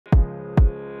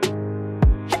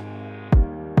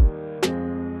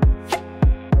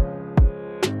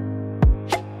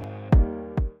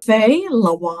Faye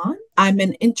Lawand. I'm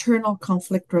an internal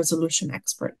conflict resolution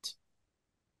expert.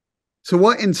 So,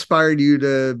 what inspired you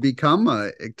to become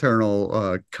a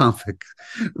eternal conflict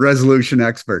resolution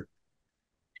expert?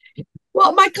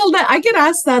 Well, Michael, I get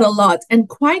asked that a lot. And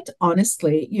quite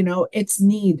honestly, it's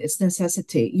need, it's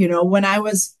necessity. When I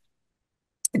was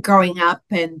growing up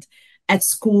and at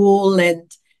school and,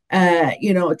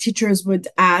 teachers would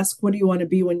ask, what do you want to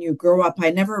be when you grow up?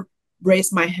 I never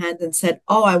raised my hand and said,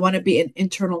 oh, I want to be an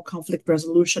internal conflict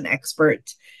resolution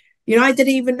expert. I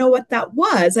didn't even know what that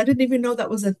was. I didn't even know that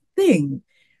was a thing.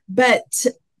 But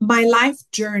my life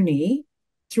journey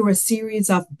through a series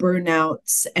of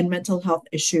burnouts and mental health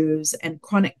issues and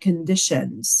chronic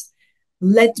conditions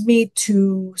led me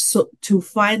to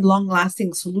find long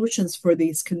lasting solutions for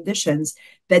these conditions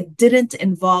that didn't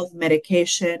involve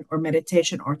medication or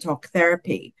meditation or talk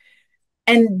therapy.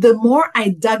 And the more I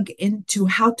dug into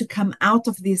how to come out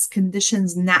of these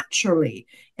conditions naturally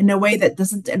in a way that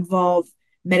doesn't involve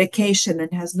medication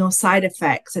and has no side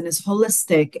effects and is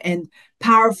holistic and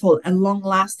powerful and long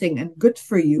lasting and good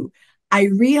for you, I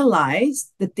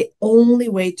realized that the only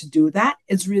way to do that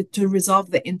is to resolve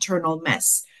the internal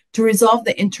mess, to resolve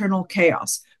the internal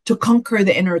chaos, to conquer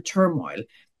the inner turmoil.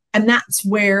 And that's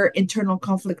where internal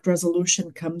conflict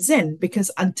resolution comes in,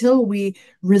 because until we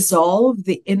resolve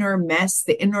the inner mess,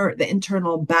 the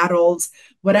internal battles,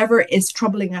 whatever is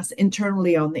troubling us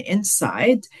internally on the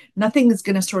inside, nothing is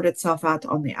going to sort itself out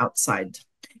on the outside.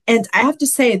 And I have to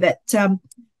say that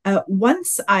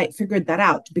once I figured that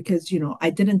out, because I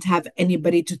didn't have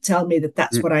anybody to tell me that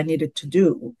that's what I needed to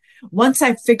do. Once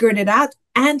I figured it out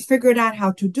and figured out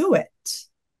how to do it,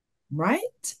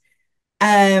 right?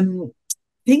 Um,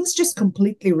 Things just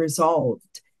completely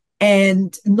resolved.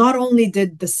 And not only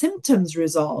did the symptoms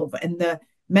resolve and the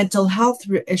mental health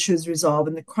issues resolve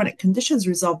and the chronic conditions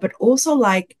resolve, but also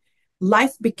like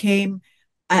life became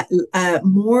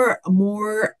more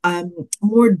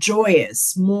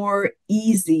joyous, more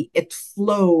easy. It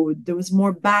flowed. There was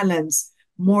more balance,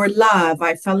 more love.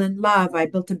 I fell in love. I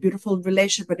built a beautiful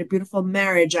relationship and a beautiful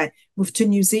marriage. I moved to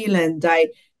New Zealand. I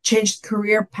changed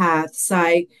career paths.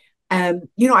 I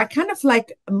kind of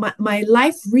like my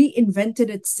life reinvented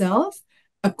itself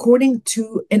according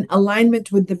to in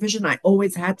alignment with the vision I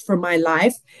always had for my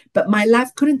life. But my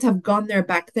life couldn't have gone there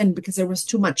back then because there was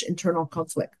too much internal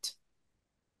conflict.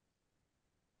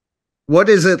 What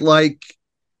is it like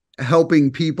helping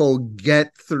people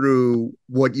get through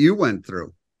what you went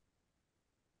through?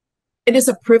 It is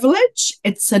a privilege.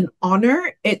 It's an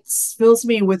honor. It fills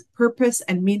me with purpose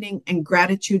and meaning and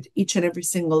gratitude each and every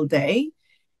single day.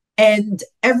 And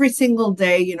every single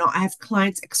day, I have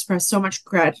clients express so much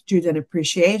gratitude and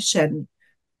appreciation.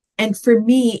 And for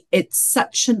me, it's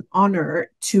such an honor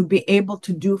to be able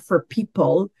to do for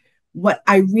people what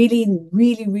I really,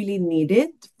 really, really needed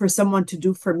for someone to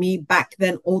do for me back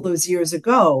then, all those years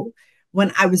ago,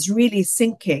 when I was really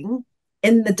sinking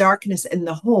in the darkness in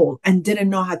the hole and didn't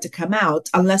know how to come out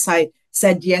unless I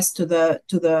said yes to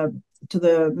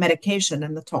the medication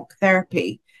and the talk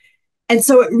therapy. And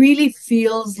so it really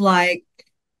feels like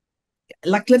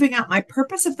living out my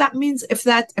purpose, if that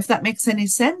makes any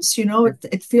sense.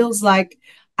 It feels like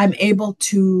I'm able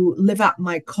to live out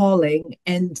my calling,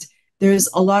 and there's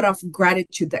a lot of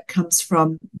gratitude that comes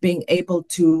from being able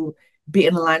to be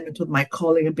in alignment with my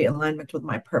calling and be in alignment with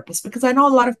my purpose, because I know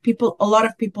a lot of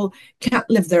people can't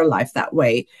live their life that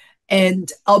way.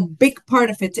 And a big part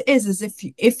of it is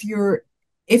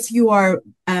if you are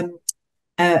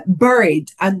buried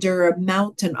under a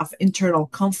mountain of internal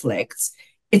conflicts,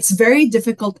 it's very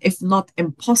difficult, if not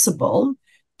impossible,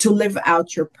 to live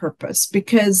out your purpose.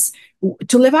 Because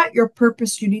to live out your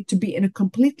purpose, you need to be in a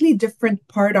completely different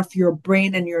part of your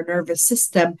brain and your nervous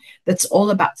system that's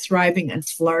all about thriving and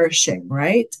flourishing,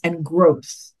 right? And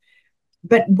growth.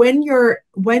 But when your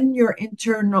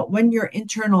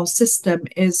internal system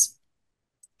is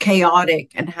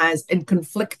chaotic and has and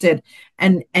conflicted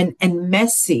and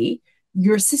messy,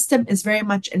 your system is very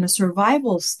much in a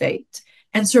survival state.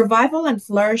 And survival and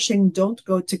flourishing don't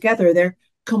go together. They're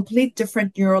complete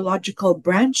different neurological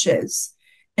branches.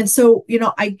 And so,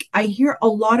 I hear a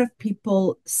lot of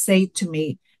people say to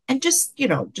me, and just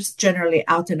generally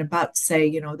out and about say,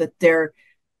 that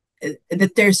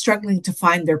they're struggling to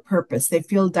find their purpose. They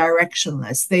feel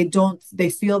directionless. They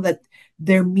feel that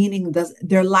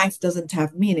their life doesn't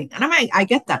have meaning. And I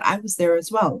get that. I was there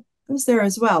as well. I was there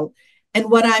as well. And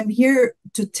what I'm here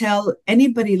to tell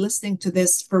anybody listening to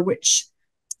this, for which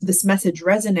this message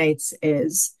resonates,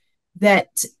 is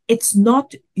that it's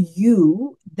not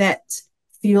you that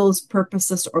feels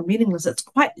purposeless or meaningless. It's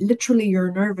quite literally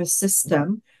your nervous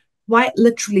system, quite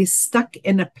literally stuck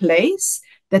in a place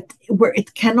that where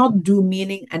it cannot do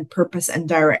meaning and purpose and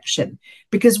direction.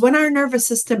 Because when our nervous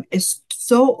system is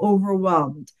so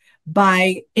overwhelmed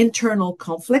by internal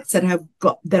conflicts that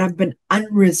have been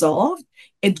unresolved,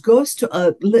 it goes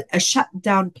to a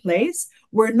shutdown place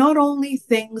where not only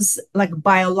things like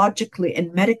biologically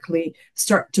and medically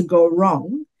start to go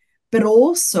wrong, but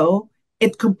also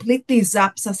it completely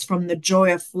zaps us from the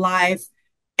joy of life,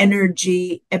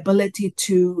 energy, ability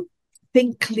to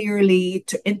think clearly,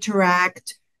 to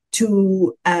interact,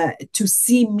 to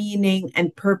see meaning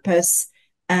and purpose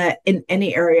in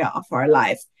any area of our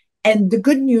life. And the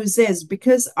good news is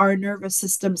because our nervous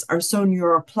systems are so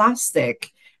neuroplastic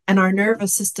and our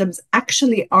nervous systems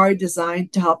actually are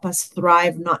designed to help us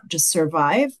thrive, not just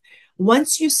survive.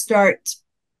 Once you start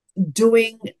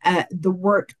doing the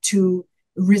work to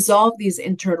resolve these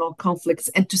internal conflicts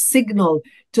and to signal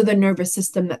to the nervous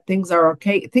system that things are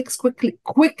okay, things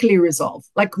quickly resolve,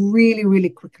 like really really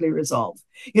quickly resolve.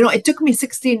 It took me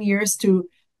 16 years to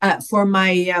for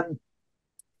my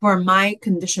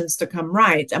conditions to come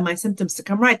right and my symptoms to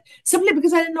come right, simply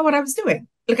because I didn't know what I was doing.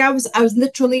 Like I was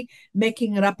literally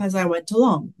making it up as I went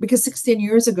along. Because 16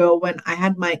 years ago, when I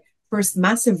had my first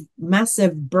massive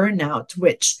burnout,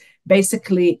 which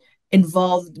basically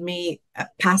involved me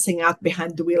passing out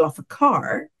behind the wheel of a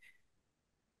car,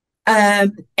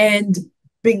 and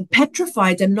being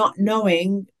petrified and not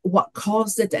knowing what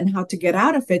caused it and how to get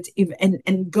out of it,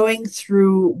 and going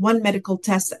through one medical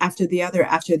test after the other,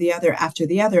 after the other, after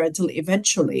the other, until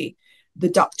eventually the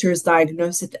doctors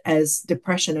diagnosed it as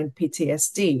depression and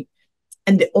PTSD.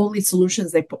 And the only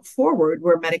solutions they put forward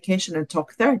were medication and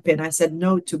talk therapy. And I said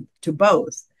no to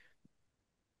both.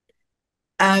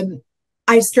 um,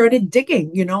 I started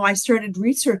digging, I started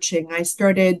researching, I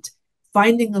started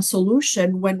finding a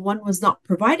solution when one was not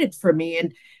provided for me.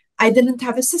 And I didn't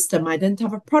have a system, I didn't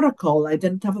have a protocol, I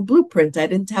didn't have a blueprint, I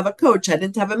didn't have a coach, I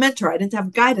didn't have a mentor, I didn't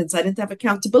have guidance, I didn't have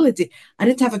accountability, I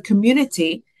didn't have a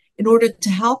community in order to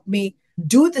help me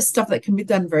do the stuff that can be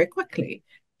done very quickly.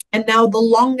 And now the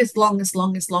longest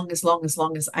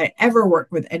I ever work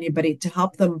with anybody to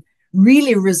help them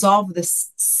really resolve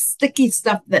this sticky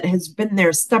stuff that has been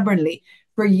there stubbornly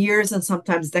for years and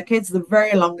sometimes decades. The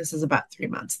very longest is about 3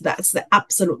 months. That's the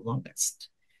absolute longest.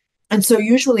 And so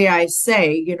usually I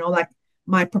say, like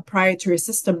my proprietary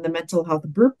system, the mental health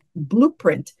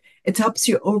blueprint, it helps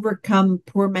you overcome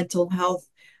poor mental health,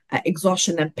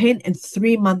 exhaustion, and pain in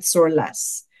 3 months or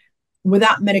less,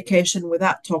 without medication,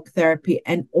 without talk therapy,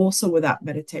 and also without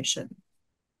meditation.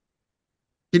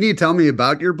 Can you tell me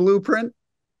about your blueprint?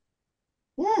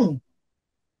 Mm,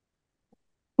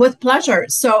 with pleasure.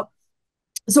 So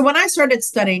when I started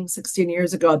studying 16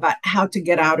 years ago about how to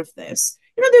get out of this,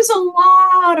 there's a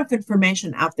lot of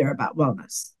information out there about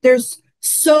wellness. There's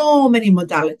so many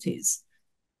modalities,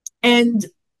 and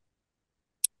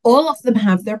all of them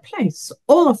have their place.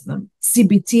 All of them.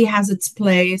 CBT has its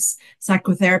place,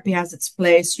 psychotherapy has its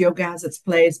place, yoga has its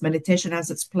place, meditation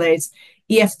has its place,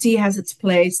 EFT has its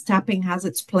place, tapping has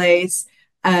its place,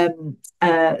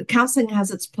 counseling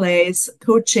has its place,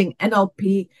 coaching,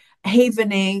 NLP,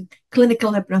 havening,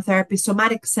 clinical hypnotherapy,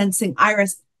 somatic sensing,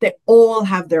 iris, they all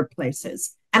have their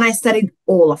places. And I studied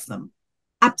all of them,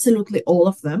 absolutely all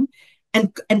of them,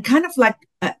 and kind of like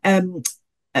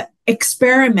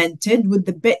experimented with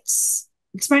the bits,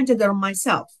 experimented on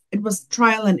myself. It was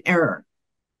trial and error.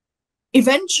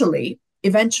 Eventually,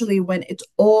 when it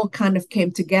all kind of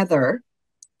came together,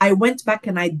 I went back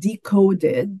and I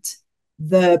decoded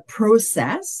the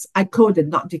process. I coded,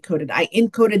 not decoded. I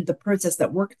encoded the process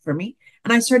that worked for me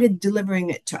and I started delivering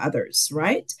it to others,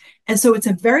 right? And so it's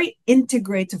a very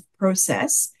integrative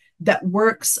process that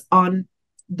works on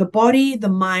the body, the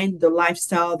mind, the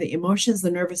lifestyle, the emotions,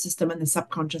 the nervous system, and the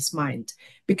subconscious mind.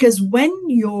 Because when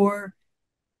you're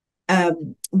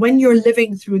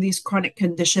living through these chronic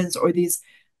conditions or these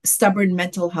stubborn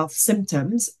mental health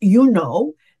symptoms,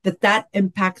 that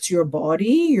impacts your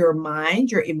body, your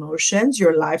mind, your emotions,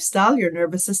 your lifestyle, your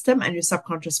nervous system, and your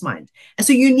subconscious mind. And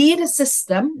so you need a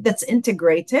system that's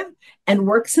integrative and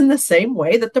works in the same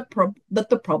way that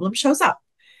the problem shows up.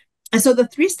 And so the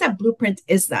 3-step blueprint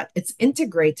is that it's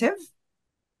integrative,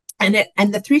 and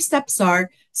the 3 steps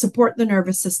are support the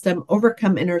nervous system,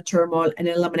 overcome inner turmoil, and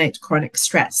eliminate chronic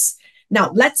stress.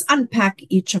 Now let's unpack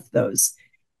each of those.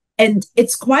 And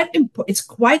it's quite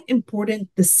important.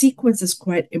 The sequence is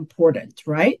quite important,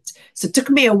 right? So it took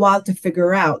me a while to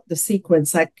figure out the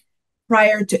sequence. Like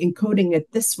prior to encoding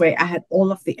it this way, I had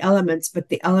all of the elements, but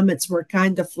the elements were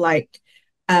kind of like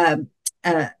um,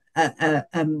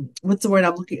 what's the word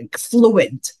I'm looking at?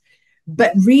 Fluid.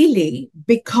 But really,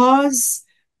 because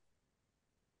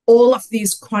all of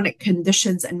these chronic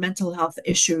conditions and mental health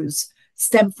issues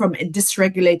stem from a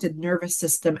dysregulated nervous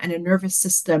system and a nervous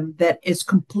system that is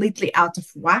completely out of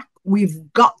whack.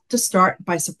 We've got to start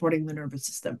by supporting the nervous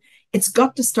system. It's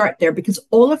got to start there because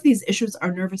all of these issues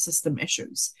are nervous system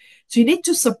issues. So you need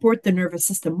to support the nervous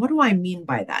system. What do I mean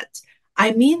by that?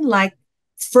 I mean, like,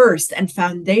 first and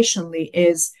foundationally,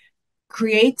 is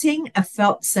creating a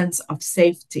felt sense of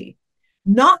safety,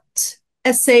 not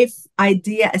a safe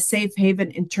idea, a safe haven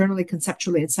internally,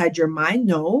 conceptually inside your mind.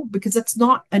 No, because that's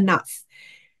not enough.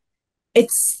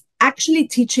 It's actually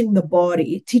teaching the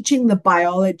body, teaching the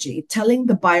biology, telling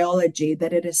the biology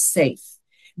that it is safe.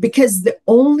 Because the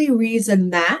only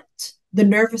reason that the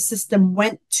nervous system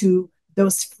went to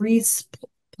those freeze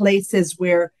places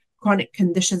where chronic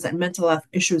conditions and mental health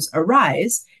issues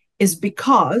arise is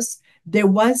because there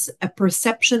was a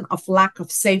perception of lack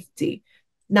of safety.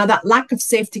 Now, that lack of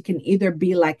safety can either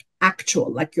be like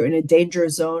actual, like you're in a danger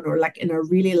zone or like in a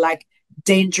really like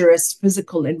dangerous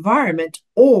physical environment,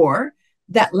 or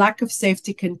that lack of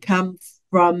safety can come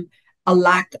from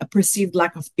a perceived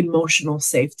lack of emotional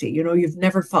safety. You know, you've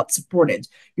never felt supported.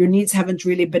 Your needs haven't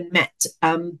really been met.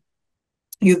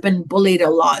 You've been bullied a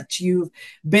lot. You've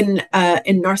been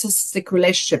in narcissistic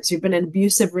relationships. You've been in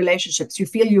abusive relationships. You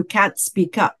feel you can't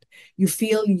speak up. You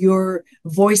feel your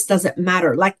voice doesn't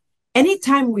matter. Like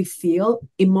anytime we feel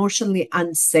emotionally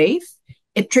unsafe,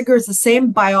 it triggers the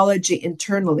same biology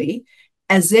internally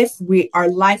as if our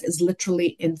life is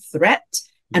literally in threat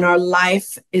and our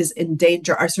life is in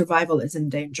danger. Our survival is in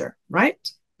danger, right?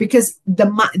 Because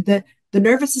the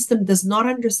nervous system does not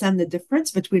understand the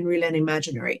difference between real and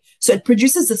imaginary. So it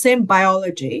produces the same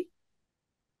biology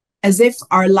as if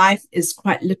our life is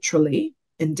quite literally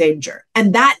in danger.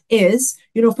 And that is,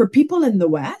 you know, for people in the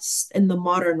West, in the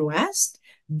modern West,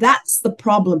 that's the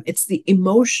problem. It's the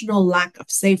emotional lack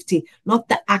of safety, not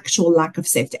the actual lack of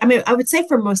safety. I mean, I would say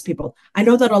for most people, I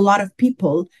know that a lot of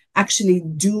people actually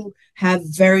do have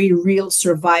very real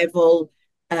survival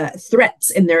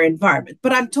threats in their environment.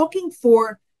 But I'm talking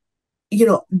for, you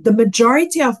know, the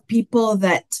majority of people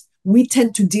that we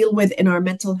tend to deal with in our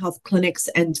mental health clinics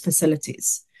and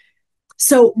facilities.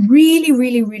 So really,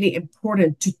 really, really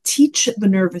important to teach the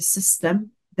nervous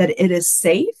system that it is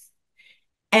safe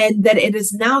and that it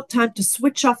is now time to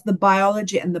switch off the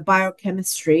biology and the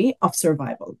biochemistry of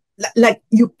survival. Like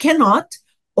you cannot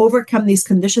overcome these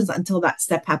conditions until that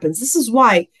step happens. This is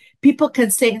why people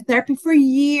can stay in therapy for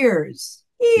years,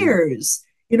 years.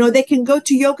 You know, they can go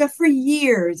to yoga for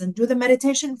years and do the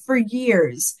meditation for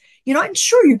years. You know, I'm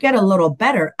sure you get a little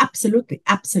better. Absolutely,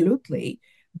 absolutely.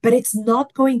 But it's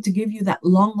not going to give you that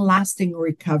long lasting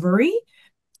recovery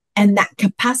and that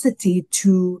capacity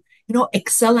to, you know,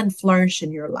 excel and flourish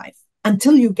in your life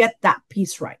until you get that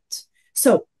piece right.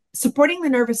 So, supporting the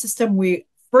nervous system, we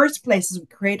first place is we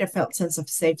create a felt sense of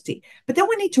safety, but then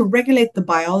we need to regulate the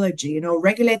biology, you know,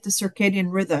 regulate the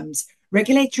circadian rhythms,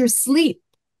 regulate your sleep.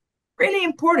 Really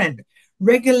important.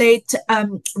 Regulate,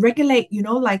 you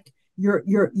know, like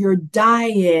your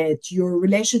diet, your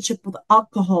relationship with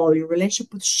alcohol, your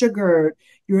relationship with sugar,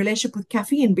 your relationship with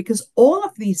caffeine, because all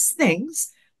of these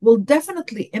things will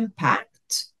definitely impact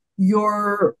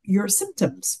your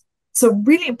symptoms. So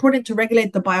really important to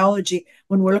regulate the biology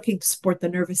when we're looking to support the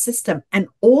nervous system. And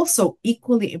also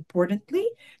equally importantly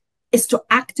is to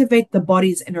activate the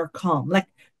body's inner calm, like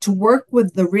to work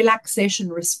with the relaxation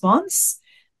response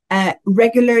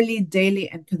regularly, daily,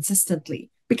 and consistently.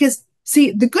 Because,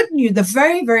 see, the good news, the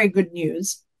very, very good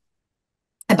news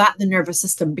about the nervous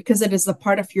system, because it is the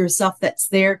part of yourself that's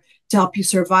there to help you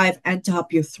survive and to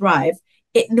help you thrive,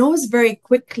 it knows very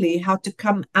quickly how to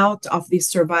come out of these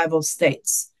survival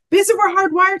states because we're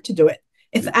hardwired to do it.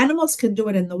 If animals can do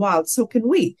it in the wild, so can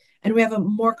we. And we have a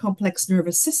more complex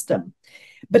nervous system.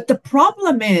 But the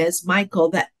problem is, Michael,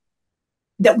 that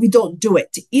we don't do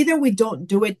it. Either we don't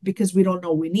do it because we don't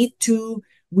know we need to,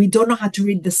 we don't know how to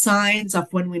read the signs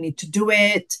of when we need to do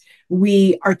it,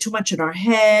 we are too much in our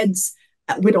heads,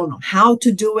 we don't know how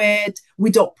to do it,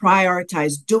 we don't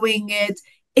prioritize doing it.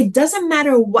 It doesn't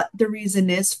matter what the reason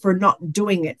is for not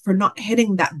doing it, for not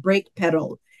hitting that brake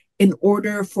pedal in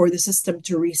order for the system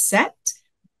to reset.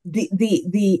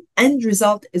 The end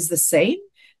result is the same,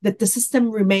 that the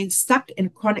system remains stuck in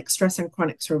chronic stress and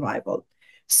chronic survival.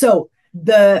 So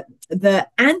the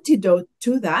antidote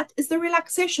to that is the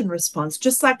relaxation response.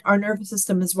 Just like our nervous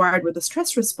system is wired with a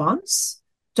stress response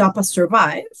to help us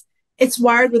survive, it's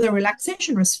wired with a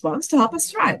relaxation response to help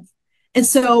us thrive. And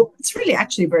so it's really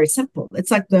actually very simple.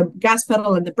 It's like the gas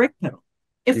pedal and the brake pedal.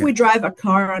 If Yeah. we drive a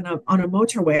car on a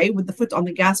motorway with the foot on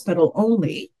the gas pedal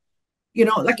only, you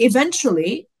know, like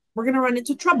eventually we're going to run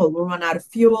into trouble. We'll run out of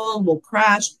fuel, we'll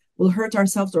crash. will hurt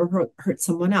ourselves or hurt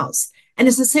someone else. And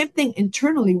it's the same thing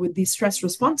internally with these stress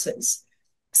responses.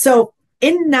 So,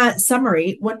 in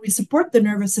summary, when we support the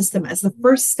nervous system as the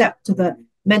first step to the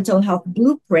mental health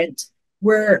blueprint,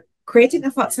 we're creating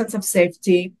a false sense of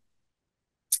safety,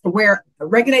 we're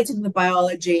regulating the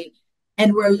biology,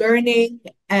 and we're learning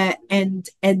and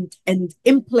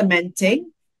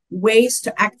implementing ways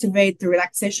to activate the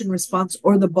relaxation response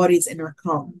or the body's inner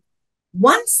calm.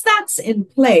 Once that's in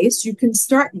place, you can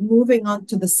start moving on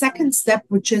to the second step,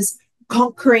 which is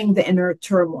conquering the inner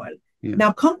turmoil. Yeah.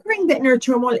 Now, conquering the inner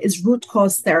turmoil is root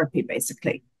cause therapy,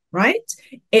 basically, right?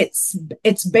 It's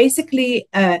basically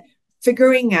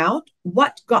figuring out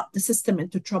what got the system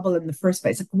into trouble in the first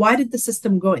place. Like, why did the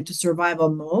system go into survival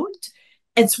mode?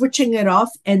 And switching it off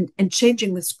and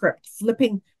changing the script,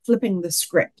 flipping the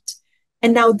script.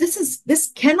 And now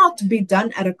this cannot be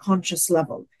done at a conscious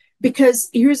level, because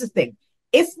here's the thing: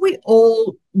 if we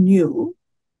all knew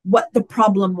what the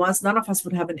problem was, none of us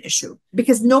would have an issue,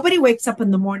 because nobody wakes up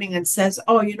in the morning and says,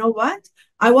 oh, you know what?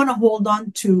 I want to hold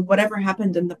on to whatever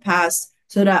happened in the past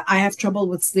so that I have trouble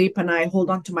with sleep and I hold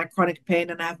on to my chronic pain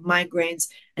and I have migraines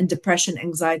and depression,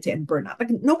 anxiety, and burnout.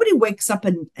 Like, nobody wakes up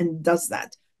and does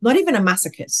that, not even a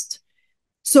masochist.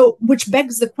 So, which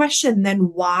begs the question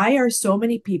then, why are so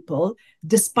many people,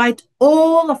 despite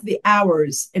all of the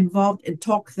hours involved in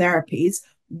talk therapies,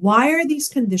 why are these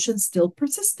conditions still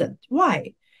persistent?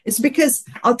 Why? It's because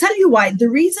I'll tell you why. The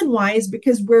reason why is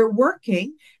because we're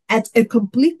working at a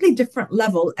completely different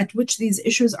level at which these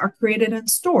issues are created and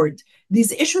stored.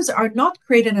 These issues are not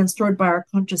created and stored by our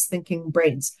conscious thinking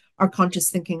brains, our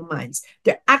conscious thinking minds.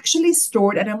 They're actually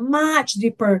stored at a much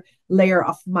deeper layer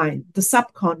of mind, the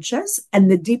subconscious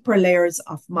and the deeper layers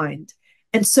of mind.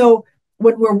 And so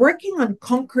when we're working on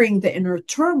conquering the inner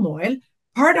turmoil,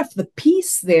 part of the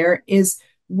piece there is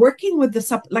working with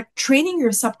like training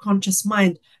your subconscious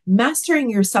mind, mastering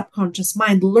your subconscious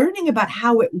mind, learning about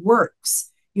how it works,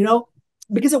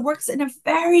 because it works in a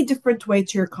very different way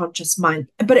to your conscious mind,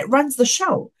 but it runs the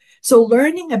show. So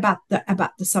learning about the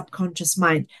subconscious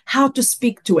mind, how to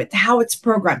speak to it, how it's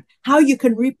programmed, how you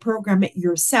can reprogram it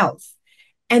yourself,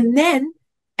 and then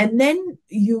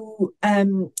you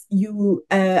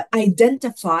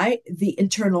identify the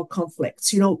internal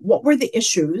conflicts. What were the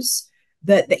issues,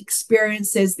 the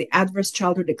experiences, the adverse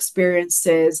childhood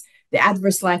experiences, the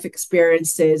adverse life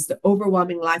experiences, the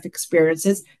overwhelming life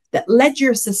experiences that led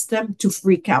your system to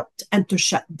freak out and to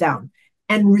shut down,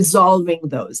 and resolving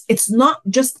those. It's not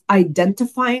just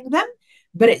identifying them,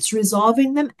 but it's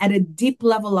resolving them at a deep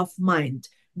level of mind.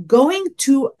 Going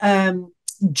to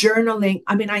journaling.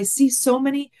 I mean, I see so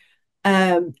many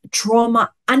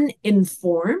trauma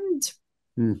uninformed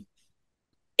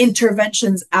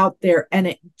interventions out there, and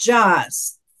it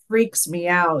just freaks me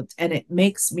out, and it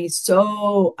makes me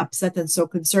so upset and so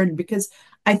concerned, because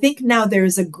I think now there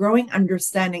is a growing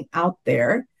understanding out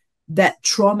there that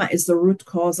trauma is the root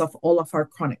cause of all of our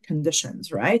chronic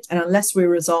conditions, right? And unless we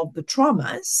resolve the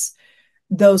traumas,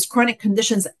 those chronic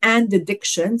conditions and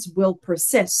addictions will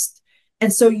persist.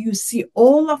 And so you see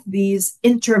all of these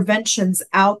interventions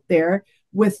out there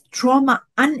with trauma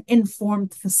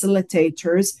uninformed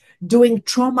facilitators doing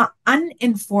trauma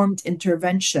uninformed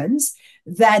interventions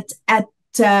that at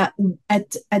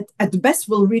best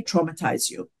will re-traumatize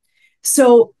you.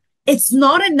 So it's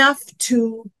not enough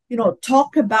to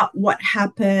talk about what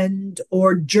happened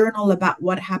or journal about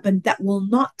what happened. That will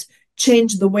not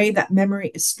change the way that memory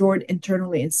is stored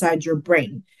internally inside your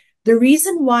brain. The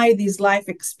reason why these life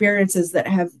experiences that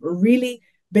have really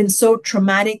been so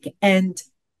traumatic and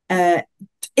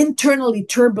internally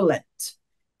turbulent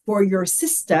for your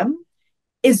system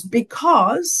is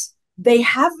because they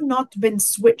have not been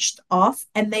switched off,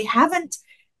 and they haven't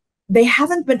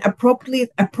been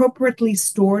appropriately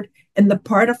stored in the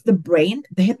part of the brain,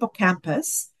 the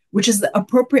hippocampus, which is the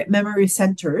appropriate memory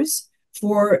centers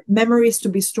for memories to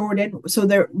be stored in, so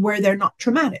they're not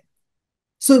traumatic.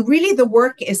 So really the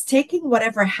work is taking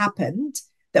whatever happened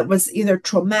that was either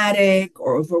traumatic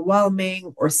or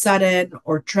overwhelming or sudden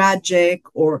or tragic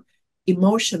or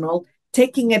emotional,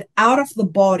 taking it out of the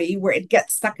body where it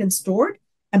gets stuck and stored,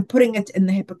 and putting it in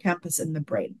the hippocampus in the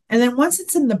brain. And then once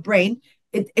it's in the brain,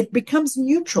 it becomes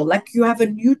neutral. Like, you have a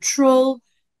neutral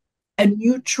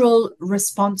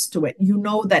response to it. You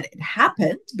know that it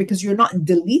happened because you're not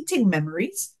deleting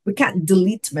memories. We can't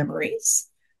delete memories,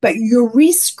 but you're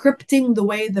re-scripting the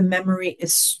way the memory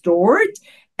is stored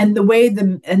and the way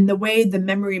the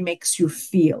memory makes you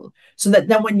feel, so that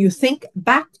then when you think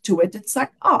back to it, it's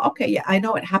like, oh, okay, yeah, I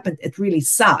know it happened. It really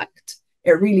sucked.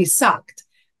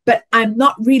 But I'm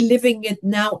not reliving it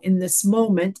now in this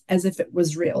moment as if it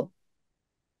was real.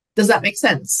 Does that make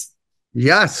sense?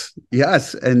 Yes,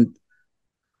 yes.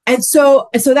 And so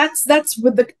that's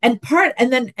with the and part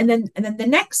and then the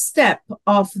next step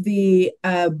of the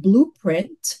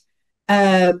blueprint.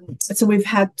 So we've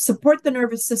had support the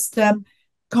nervous system,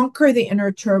 conquer the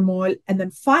inner turmoil, and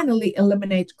then finally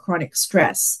eliminate chronic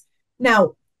stress.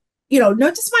 Now,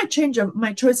 notice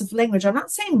my choice of language. I'm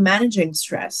not saying managing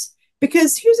stress,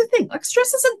 because here's the thing, like,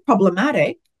 stress isn't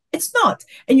problematic. It's not.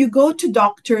 And you go to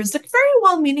doctors, like very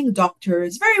well-meaning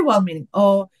doctors, very well-meaning.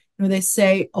 Oh, they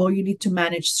say, oh, you need to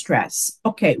manage stress.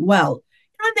 Okay, well,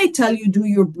 they tell you do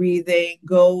your breathing,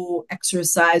 go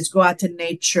exercise, go out in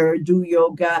nature, do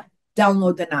yoga,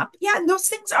 download an app. Yeah, and those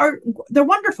things they're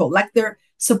wonderful. Like, they're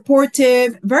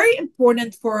supportive, very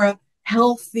important for a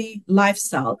healthy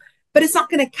lifestyle, but it's not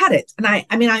going to cut it. And I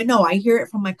mean, I know I hear it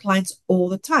from my clients all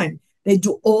the time. They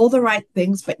do all the right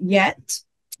things, but yet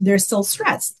they're still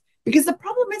stressed. Because the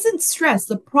problem isn't stress.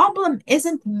 The problem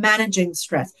isn't managing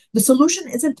stress. The solution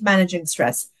isn't managing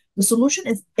stress. The solution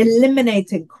is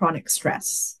eliminating chronic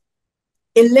stress,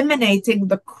 eliminating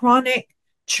the chronic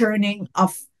churning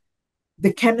of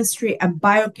the chemistry and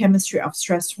biochemistry of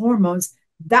stress hormones.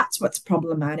 That's what's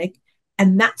problematic.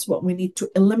 And that's what we need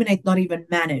to eliminate, not even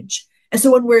manage. And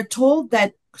so when we're told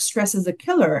that stress is a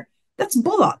killer, that's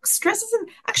bullocks. Stress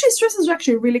is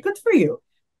actually really good for you.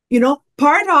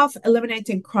 Part of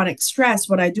eliminating chronic stress,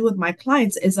 what I do with my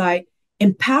clients is I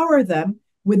empower them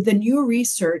with the new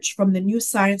research from the new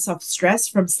science of stress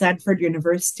from Stanford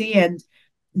University, and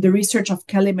the research of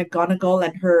Kelly McGonigal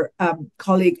and her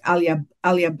colleague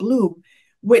Alia Bloom,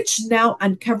 which now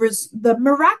uncovers the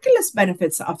miraculous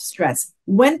benefits of stress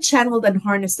when channeled and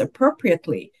harnessed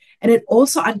appropriately. And it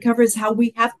also uncovers how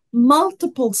we have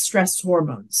multiple stress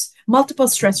hormones, multiple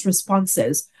stress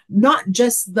responses, not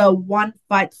just the one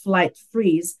fight, flight,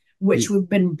 freeze, which we've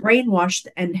been brainwashed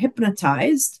and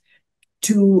hypnotized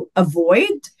to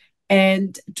avoid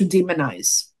and to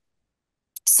demonize.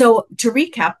 So, to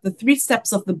recap, the 3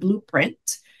 steps of the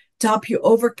blueprint to help you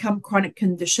overcome chronic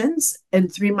conditions in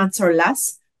 3 months or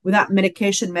less without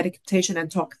medication, meditation,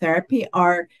 and talk therapy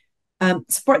are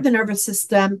support the nervous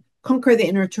system, conquer the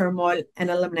inner turmoil, and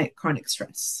eliminate chronic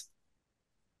stress.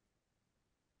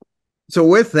 So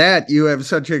with that, you have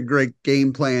such a great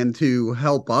game plan to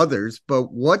help others, but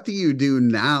what do you do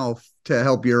now to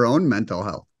help your own mental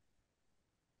health?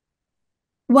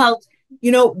 Well,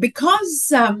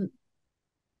 because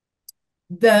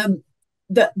the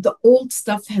old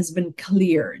stuff has been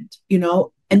cleared,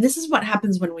 and this is what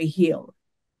happens when we heal.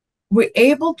 We're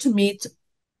able to meet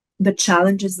the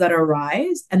challenges that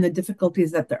arise and the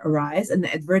difficulties that arise and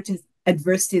the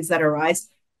adversities that arise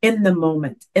in the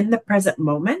moment, in the present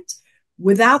moment,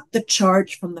 without the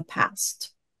charge from the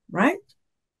past, right?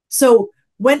 So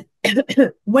when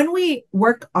when we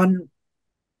work on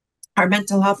our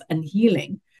mental health and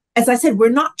healing, as I said, we're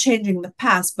not changing the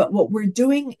past, but what we're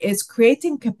doing is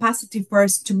creating capacity for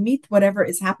us to meet whatever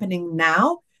is happening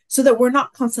now, so that we're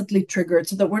not constantly triggered,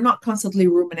 so that we're not constantly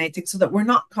ruminating, so that we're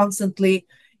not constantly,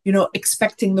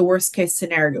 expecting the worst case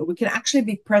scenario. We can actually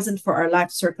be present for our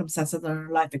life circumstances and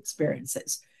our life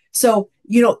experiences. So,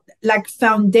 like,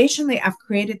 foundationally, I've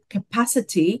created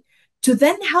capacity to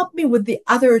then help me with the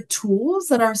other tools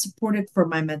that are supported for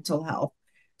my mental health.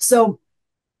 So,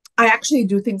 I actually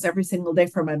do things every single day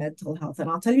for my mental health. And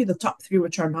I'll tell you the top 3,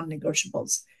 which are non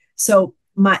negotiables. So,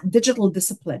 my digital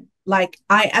discipline, like,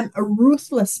 I am a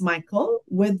ruthless Michael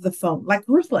with the phone, like,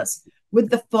 ruthless with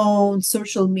the phone,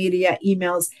 social media,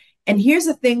 emails. And here's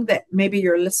the thing that maybe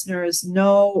your listeners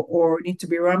know or need to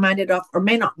be reminded of or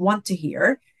may not want to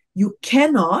hear. You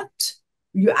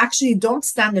actually don't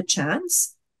stand a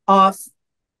chance of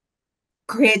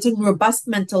creating robust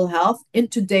mental health in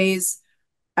today's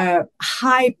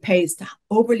high paced,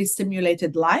 overly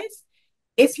stimulated life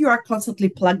if you are constantly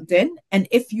plugged in, and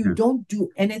if you Yeah. don't do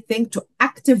anything to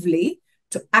actively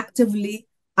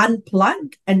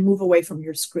unplug and move away from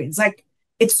your screens. Like,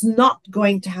 it's not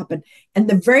going to happen. And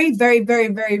the very, very, very,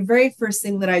 very, very first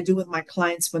thing that I do with my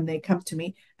clients when they come to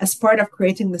me, as part of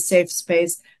creating the safe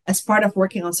space, as part of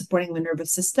working on supporting the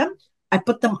nervous system, I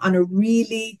put them on a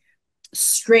really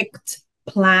strict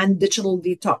plan, digital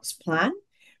detox plan,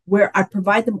 where I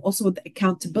provide them also with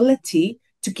accountability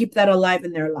to keep that alive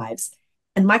in their lives.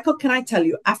 And Michael, can I tell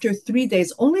you, after 3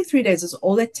 days, only 3 days is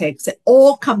all it takes. They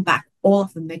all come back, all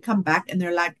of them. They come back and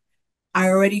they're like, I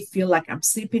already feel like I'm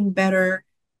sleeping better.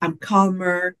 I'm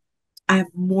calmer. I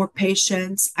have more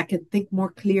patience. I can think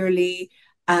more clearly.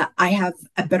 I have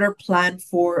a better plan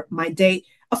for my day.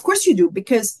 Of course you do,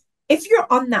 because if you're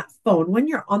on that phone, when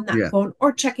you're on that Yeah. phone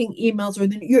or checking emails, or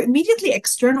then you're immediately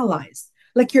externalized,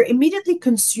 like, you're immediately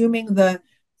consuming the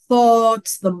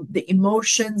thoughts, the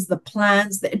emotions, the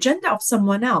plans, the agenda of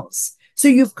someone else. So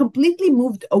you've completely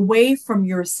moved away from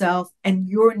yourself and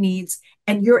your needs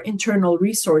and your internal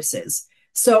resources.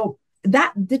 So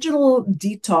that digital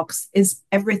detox is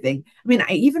everything. I mean,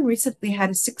 I even recently had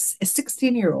a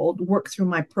 16-year-old work through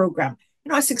my program. A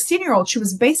 16-year-old, she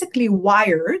was basically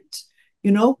wired,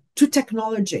 to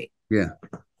technology. Yeah.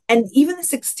 And even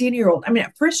the 16-year-old, I mean,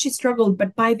 at first she struggled,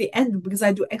 but by the end, because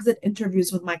I do exit interviews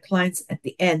with my clients at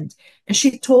the end, and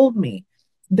she told me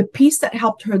the piece that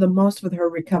helped her the most with her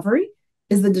recovery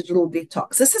is the digital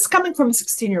detox. This is coming from a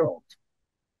 16-year-old.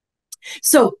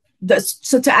 So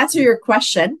to answer your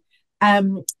question,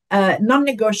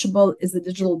 non-negotiable is the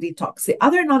digital detox. The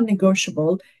other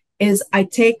non-negotiable is I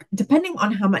take, depending on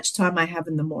how much time I have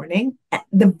in the morning, at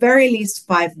the very least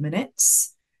 5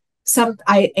 minutes.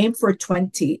 I aim for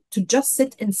 20 to just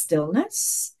sit in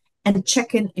stillness and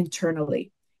check in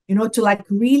internally, to like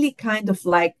really kind of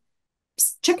like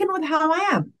check in with how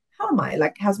I am. How am I?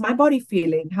 Like, how's my body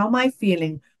feeling? How am I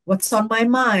feeling? What's on my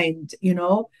mind?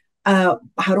 How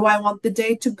do I want the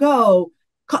day to go?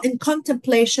 In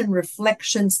contemplation,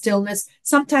 reflection, stillness.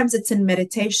 Sometimes it's in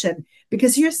meditation,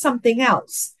 because here's something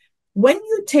else. When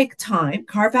you take time,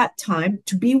 carve out time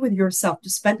to be with yourself, to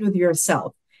spend with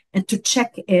yourself, and to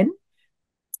check in,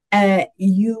 and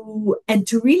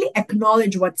to really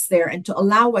acknowledge what's there and to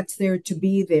allow what's there to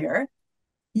be there,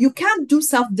 you can't do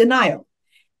self-denial.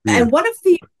 Yeah. And one of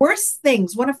the worst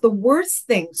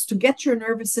things to get your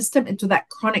nervous system into that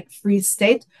chronic freeze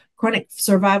state, chronic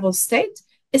survival state,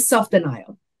 is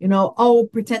self-denial. Oh,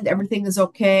 pretend everything is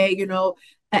okay,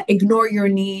 ignore your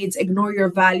needs, ignore your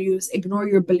values, ignore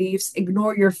your beliefs,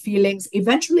 ignore your feelings.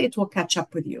 Eventually, it will catch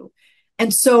up with you.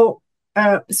 And so,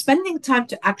 spending time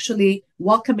to actually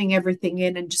welcoming everything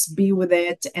in and just be with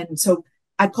it. And so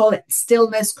I call it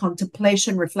stillness,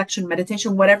 contemplation, reflection,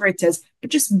 meditation, whatever it is,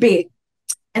 but just be.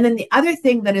 And then the other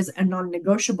thing that is a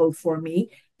non-negotiable for me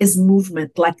is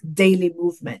movement, like daily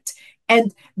movement.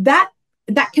 And that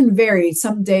can vary.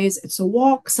 Some days it's a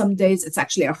walk, some days it's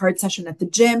actually a hard session at the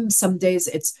gym, some days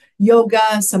it's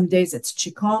yoga, some days it's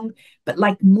qigong. But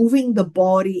like moving the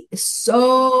body is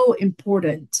so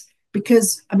important,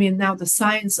 because I mean, now the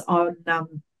science on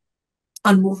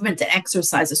movement and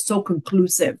exercise is so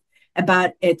conclusive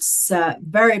about its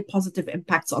very positive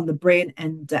impacts on the brain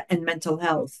and mental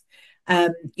health.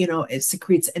 It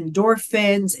secretes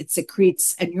endorphins, it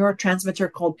secretes a neurotransmitter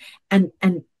called, and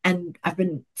I've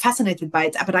been fascinated by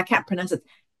it, but I can't pronounce it.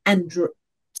 Andro,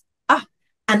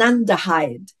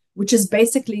 Anandahide, which is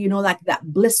basically, like that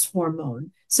bliss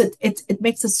hormone. So it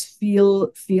makes us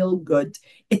feel good.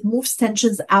 It moves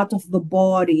tensions out of the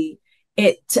body.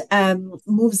 It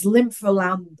moves lymph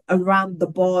around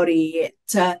the body.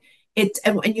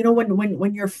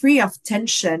 When you're free of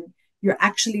tension, you're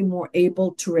actually more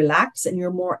able to relax and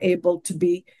you're more able to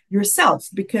be yourself,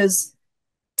 because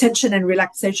tension and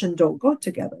relaxation don't go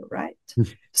together, right?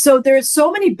 So there's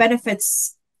so many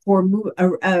benefits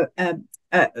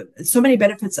so many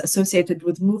benefits associated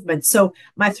with movement. So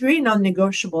my 3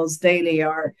 non-negotiables daily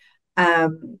are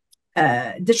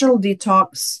digital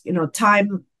detox,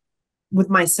 time with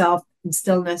myself in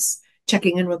stillness,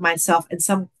 checking in with myself, and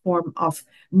some form of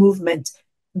movement.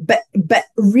 But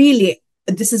really,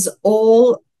 this is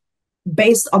all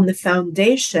based on the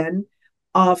foundation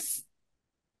of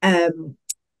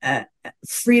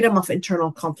freedom of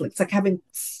internal conflicts, like having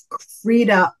freed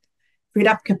up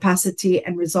capacity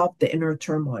and resolved the inner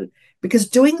turmoil. Because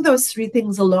doing those 3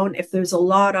 things alone, if there's a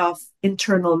lot of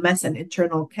internal mess and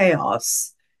internal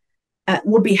chaos,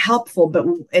 will be helpful, but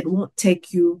it won't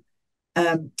take you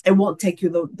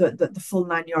the full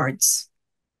 9 yards.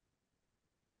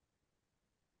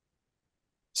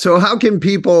 So how can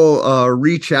people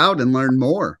reach out and learn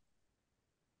more?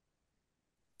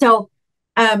 So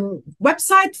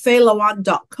website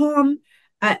faylawand.com,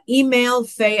 email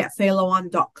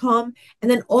faye@faylawand.com,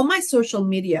 and then all my social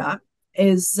media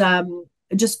is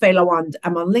just Faye Lawand.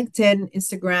 I'm on LinkedIn,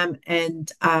 Instagram,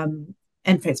 and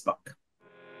Facebook.